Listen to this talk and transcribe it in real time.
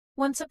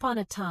Once upon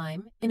a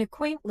time, in a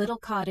quaint little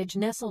cottage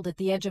nestled at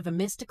the edge of a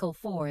mystical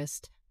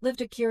forest, lived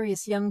a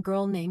curious young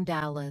girl named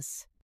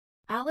Alice.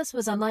 Alice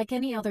was unlike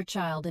any other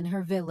child in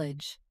her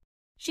village.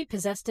 She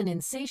possessed an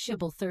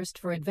insatiable thirst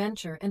for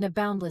adventure and a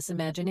boundless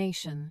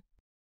imagination.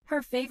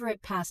 Her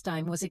favorite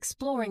pastime was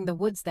exploring the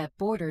woods that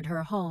bordered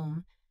her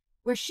home,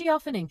 where she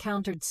often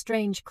encountered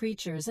strange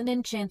creatures and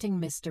enchanting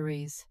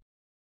mysteries.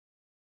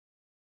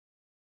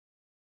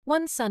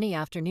 One sunny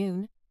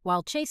afternoon,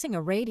 while chasing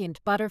a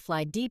radiant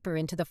butterfly deeper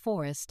into the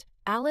forest,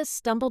 Alice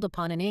stumbled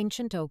upon an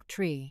ancient oak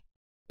tree.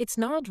 Its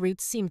gnarled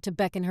roots seemed to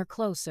beckon her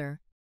closer.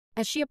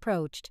 As she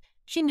approached,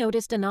 she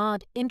noticed an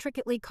odd,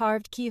 intricately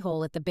carved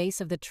keyhole at the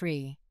base of the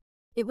tree.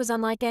 It was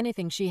unlike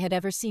anything she had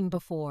ever seen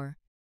before.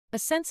 A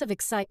sense of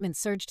excitement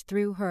surged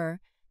through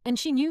her, and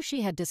she knew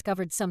she had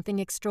discovered something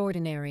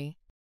extraordinary.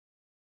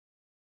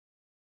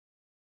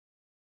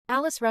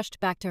 Alice rushed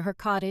back to her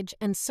cottage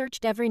and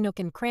searched every nook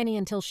and cranny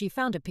until she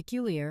found a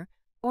peculiar,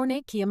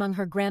 ornate key among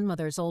her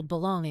grandmother's old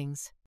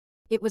belongings.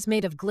 It was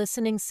made of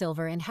glistening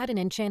silver and had an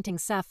enchanting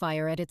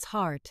sapphire at its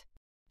heart.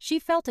 She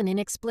felt an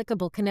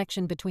inexplicable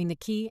connection between the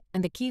key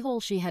and the keyhole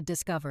she had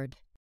discovered.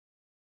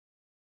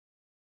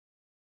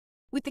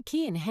 With the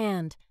key in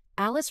hand,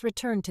 Alice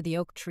returned to the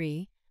oak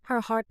tree, her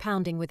heart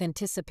pounding with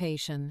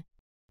anticipation.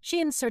 She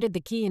inserted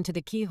the key into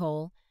the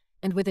keyhole,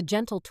 and with a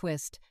gentle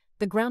twist,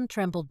 the ground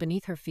trembled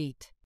beneath her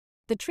feet.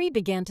 The tree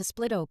began to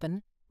split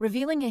open,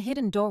 revealing a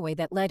hidden doorway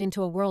that led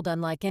into a world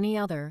unlike any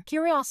other.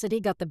 Curiosity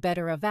got the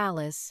better of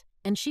Alice,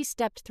 and she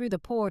stepped through the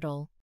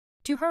portal.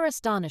 To her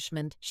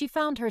astonishment, she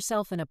found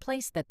herself in a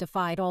place that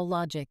defied all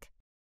logic.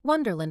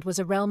 Wonderland was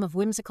a realm of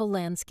whimsical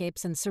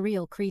landscapes and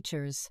surreal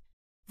creatures.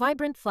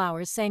 Vibrant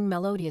flowers sang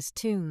melodious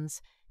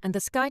tunes, and the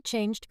sky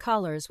changed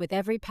colors with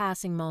every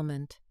passing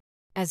moment.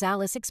 As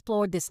Alice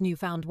explored this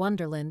newfound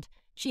wonderland,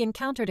 she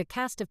encountered a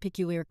cast of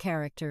peculiar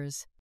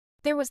characters.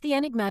 There was the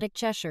enigmatic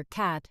Cheshire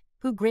Cat,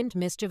 who grinned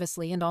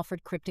mischievously and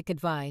offered cryptic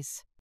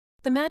advice.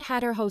 The Mad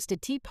Hatter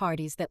hosted tea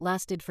parties that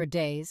lasted for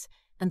days,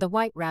 and the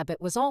White Rabbit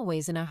was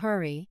always in a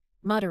hurry,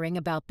 muttering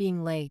about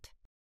being late.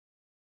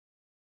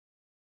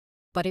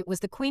 But it was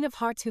the Queen of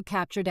Hearts who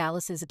captured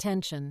Alice's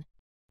attention.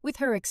 With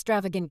her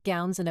extravagant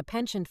gowns and a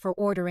penchant for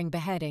ordering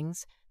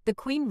beheadings, the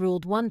Queen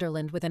ruled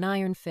Wonderland with an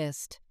iron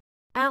fist.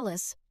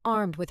 Alice,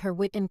 armed with her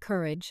wit and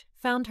courage,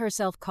 found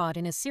herself caught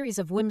in a series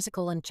of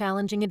whimsical and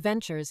challenging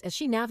adventures as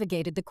she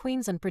navigated the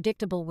Queen's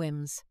unpredictable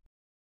whims.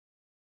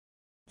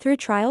 Through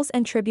trials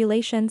and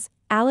tribulations,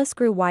 Alice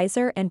grew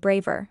wiser and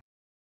braver.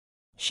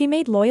 She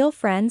made loyal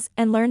friends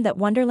and learned that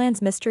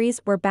Wonderland's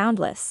mysteries were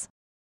boundless.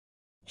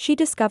 She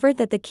discovered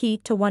that the key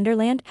to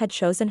Wonderland had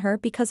chosen her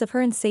because of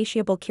her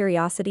insatiable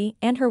curiosity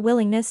and her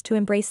willingness to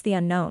embrace the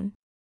unknown.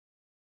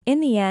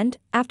 In the end,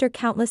 after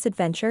countless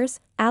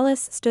adventures,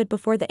 Alice stood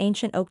before the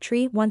ancient oak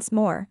tree once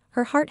more,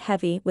 her heart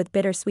heavy with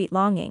bittersweet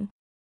longing.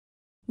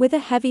 With a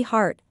heavy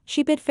heart,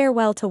 she bid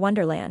farewell to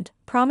Wonderland,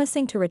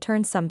 promising to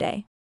return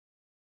someday.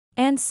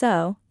 And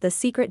so, the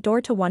secret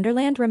door to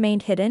Wonderland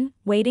remained hidden,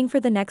 waiting for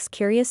the next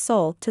curious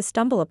soul to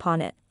stumble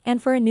upon it,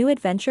 and for a new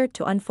adventure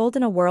to unfold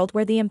in a world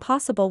where the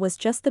impossible was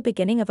just the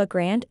beginning of a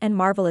grand and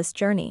marvelous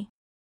journey.